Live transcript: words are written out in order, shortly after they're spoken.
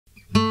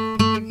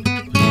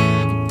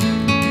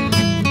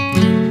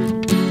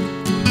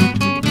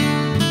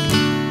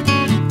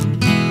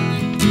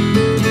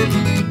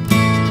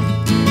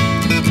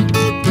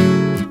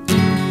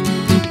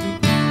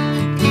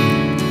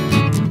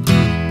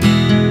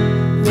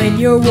When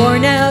you're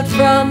worn out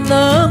from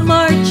the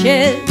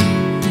marches,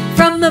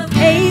 from the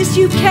pace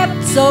you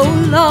kept so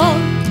long,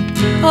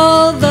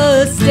 all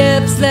the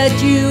steps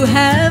that you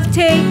have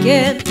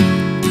taken,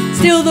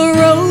 still the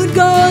road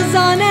goes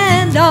on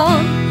and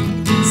on.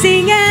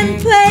 Sing and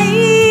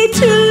play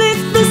to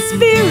lift the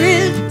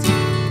spirit,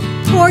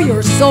 pour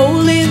your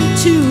soul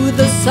into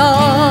the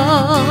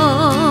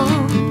song.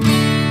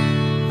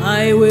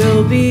 I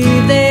will be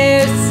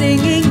there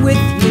singing with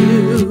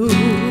you.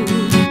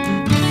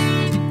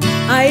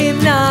 I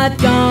am not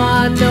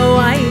gone, no,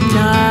 I am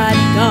not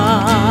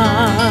gone.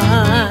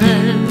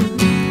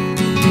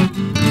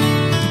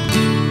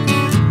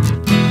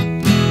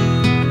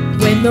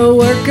 When the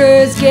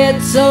workers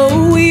get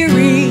so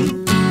weary,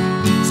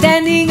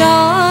 standing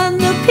on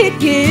the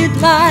picket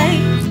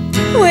line,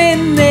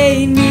 when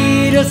they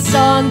need a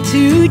song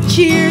to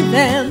cheer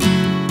them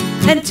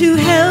and to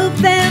help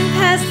them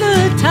pass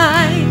the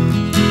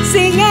time,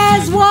 sing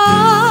as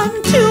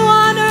one to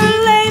honor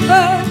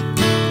labor,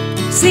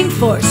 sing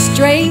for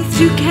strength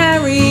to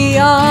carry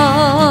on.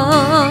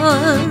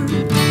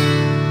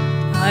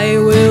 I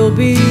will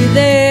be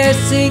there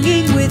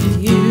singing with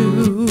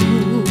you.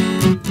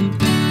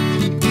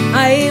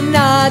 I am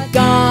not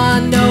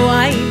gone, no,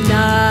 I am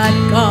not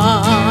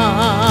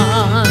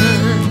gone.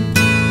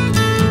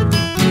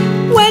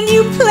 When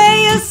you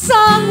play a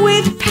song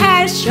with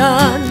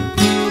passion,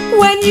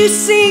 when you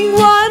sing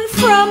one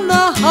from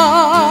the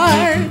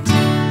heart,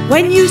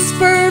 when you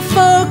spur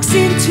folks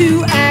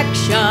into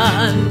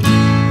action,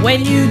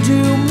 when you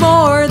do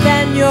more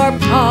than your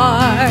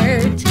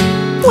part,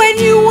 when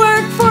you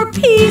work for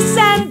peace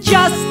and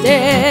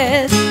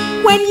justice,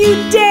 when you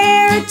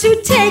dare to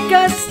take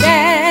a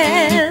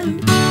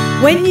stand,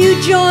 when you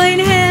join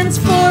hands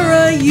for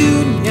a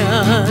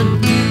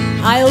union,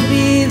 I'll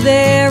be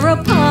there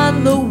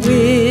upon the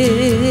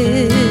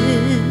wind.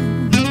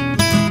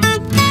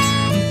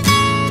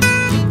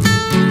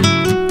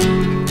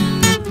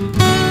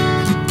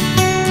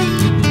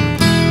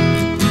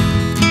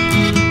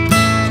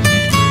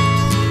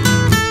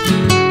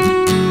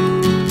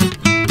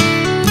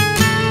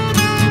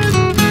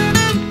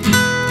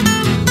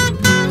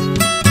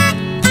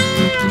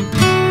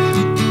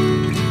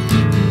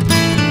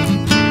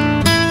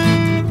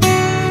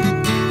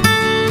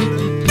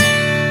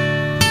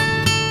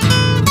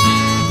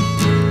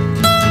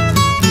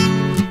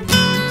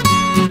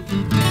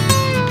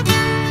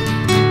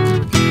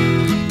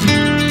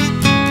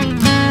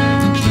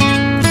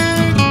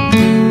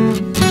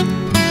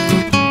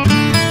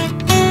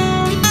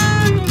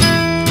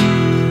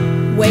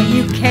 When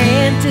you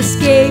can't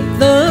escape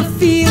the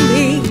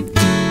feeling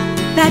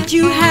that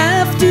you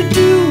have to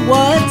do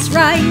what's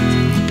right,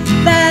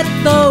 that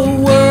the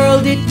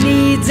world, it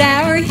needs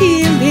our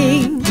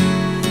healing,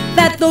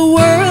 that the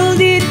world,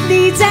 it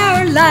needs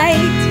our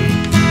light.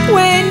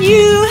 When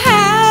you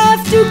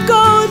have to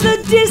go the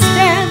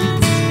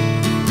distance,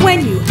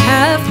 when you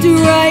have to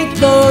right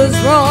those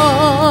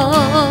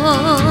wrongs,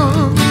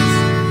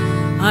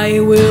 I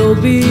will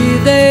be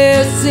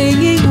there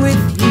singing with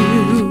you.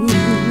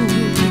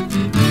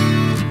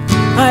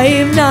 I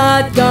am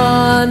not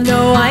gone,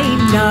 no, I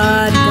am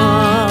not